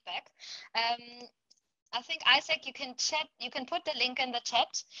your feedback. I think, Isaac, you can put the link in the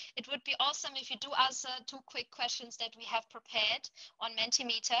chat. It would be awesome if you do answer 2 quick questions that we have prepared on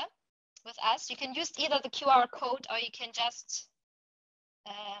Mentimeter with us. You can use either the QR code, or you can just,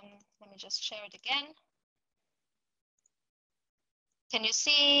 let me just share it again. Can you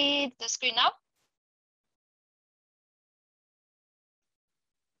see the screen now?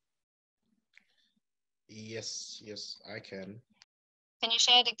 Yes, I can. Can you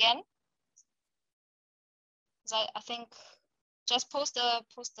share it again? I think just post the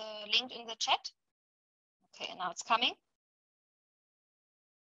link in the chat. Okay, now it's coming.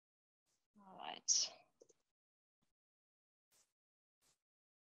 All right.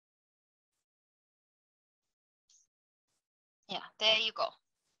 Yeah, there you go.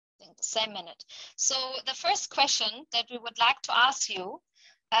 I think the same minute. So the first question that we would like to ask you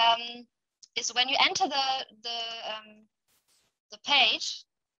is when you enter the page,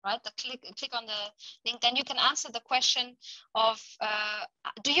 right? Click on the link, then you can answer the question of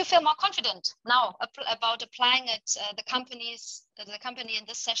do you feel more confident now about applying at the company in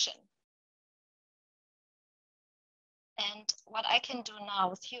this session? And what I can do now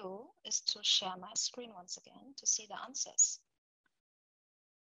with you is to share my screen once again to see the answers.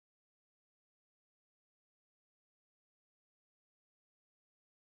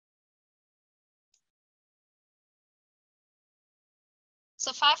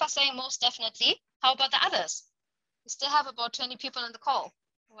 So 5 are saying most definitely. How about the others? We still have about 20 people in the call.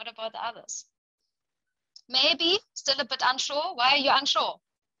 What about the others? Maybe still a bit unsure. Why are you unsure?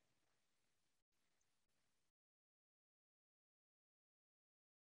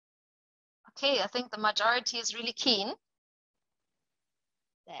 Okay, I think the majority is really keen.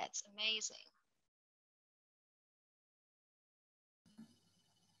 That's amazing.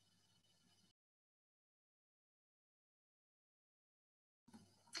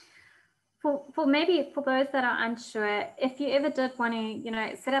 For maybe for those that are unsure, if you ever did want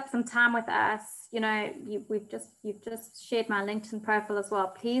to, set up some time with us, you've just shared my LinkedIn profile as well.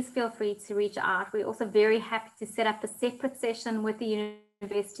 Please feel free to reach out. We're also very happy to set up a separate session with the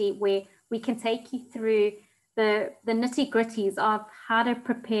university where we can take you through the nitty-gritties of how to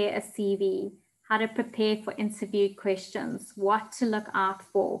prepare a CV, how to prepare for interview questions, what to look out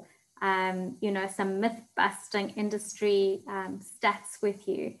for, some myth-busting industry stats with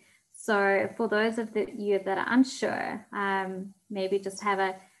you. So for those of you that are unsure, maybe just have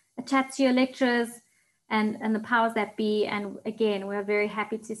a chat to your lecturers and the powers that be. And again, we're very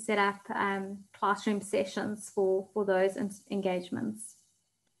happy to set up classroom sessions for those engagements.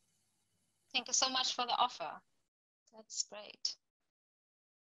 Thank you so much for the offer. That's great.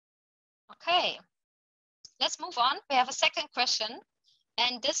 Okay, let's move on. We have a second question.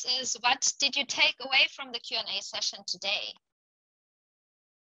 And this is, what did you take away from the Q&A session today?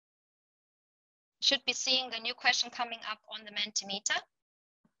 Should be seeing the new question coming up on the Mentimeter.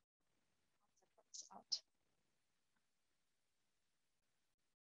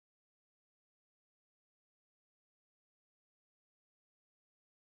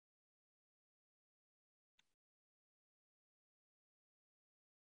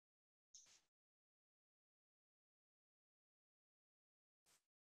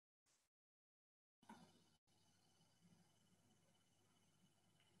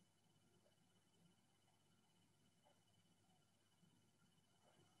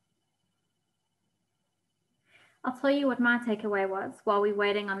 I'll tell you what my takeaway was while we're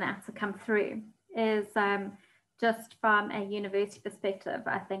waiting on that to come through is just from a university perspective,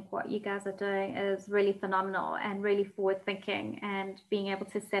 I think what you guys are doing is really phenomenal and really forward thinking, and being able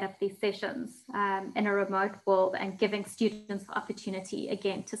to set up these sessions in a remote world and giving students the opportunity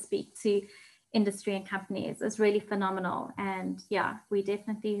again to speak to industry and companies is really phenomenal. And yeah, we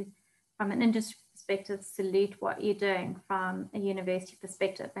definitely, from an industry perspective, salute what you're doing from a university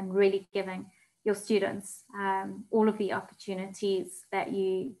perspective and really giving your students all of the opportunities that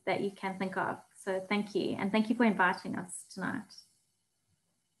you can think of. So thank you, and thank you for inviting us tonight.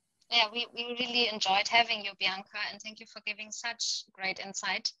 Yeah, we really enjoyed having you, Bianca, and thank you for giving such great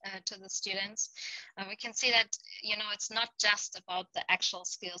insight to the students. We can see that, it's not just about the actual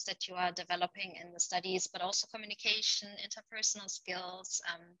skills that you are developing in the studies, but also communication, interpersonal skills,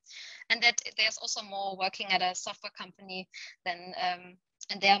 and that there's also more working at a software company than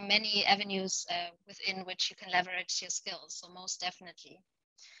and there are many avenues within which you can leverage your skills. So most definitely.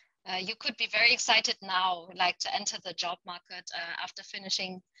 You could be very excited now, like to enter the job market after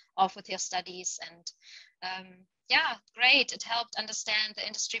finishing off with your studies. And yeah, great. It helped understand the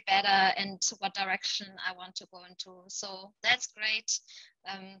industry better and what direction I want to go into. So that's great.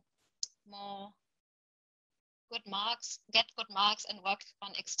 More good marks, get good marks, and work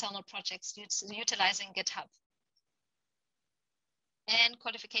on external projects utilizing GitHub. And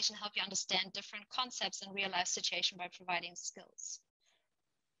qualification help you understand different concepts in real life situation by providing skills.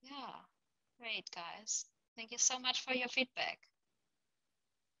 Yeah, great, guys. Thank you so much for your feedback.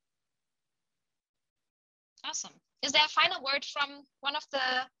 Awesome. Is there a final word from one of the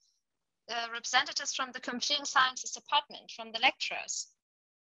representatives from the Computing Sciences Department, from the lecturers?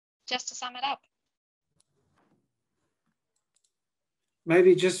 Just to sum it up.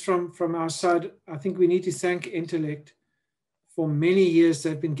 maybe just from our side, I think we need to thank Intellect. For many years,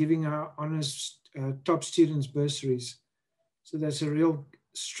 they've been giving our honors top students bursaries. So that's a real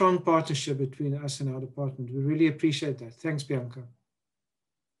strong partnership between us and our department. We really appreciate that. Thanks, Bianca.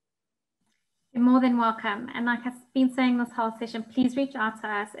 You're more than welcome. And like I've been saying this whole session, please reach out to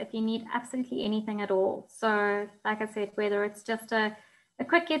us if you need absolutely anything at all. So like I said, whether it's just a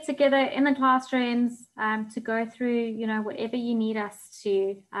quick get together in the classrooms to go through, you know, whatever you need us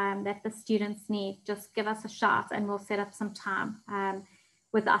to, that the students need, just give us a shout and we'll set up some time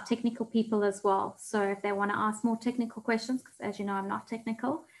with our technical people as well. So if they want to ask more technical questions, because as you know, I'm not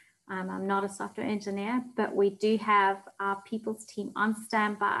technical, I'm not a software engineer, but we do have our people's team on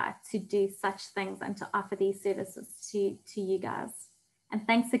standby to do such things and to offer these services to you guys. And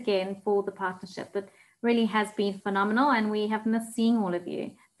thanks again for the partnership. It really has been phenomenal, and we have missed seeing all of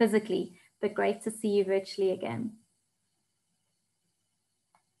you physically, but great to see you virtually again.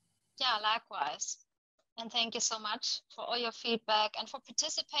 Yeah, likewise. And thank you so much for all your feedback and for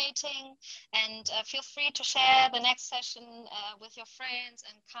participating. And feel free to share the next session with your friends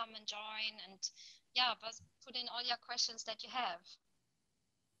and come and join. And yeah, just put in all your questions that you have.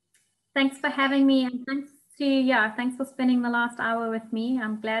 Thanks for having me. And thanks for spending the last hour with me.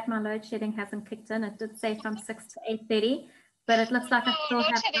 I'm glad my load shedding hasn't kicked in. It did say from 6 to 8:30, but it looks like I still have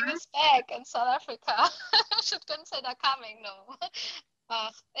time. Load shedding is back in South Africa. I should consider coming, no.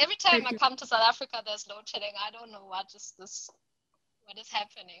 Every time I come to South Africa, there's load shedding. I don't know what is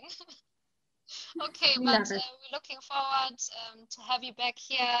happening. Okay, but we're looking forward to have you back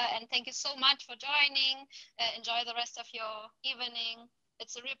here, and thank you so much for joining. Enjoy the rest of your evening.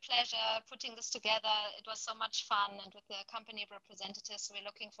 It's a real pleasure putting this together. It was so much fun, and with the company representatives, we're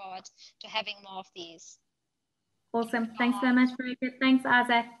looking forward to having more of these. Awesome. Thanks very much, Marika. Thanks,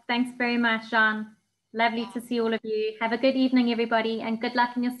 Isaac. Thanks very much, Jean. Lovely to see all of you. Have a good evening, everybody, and good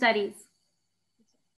luck in your studies.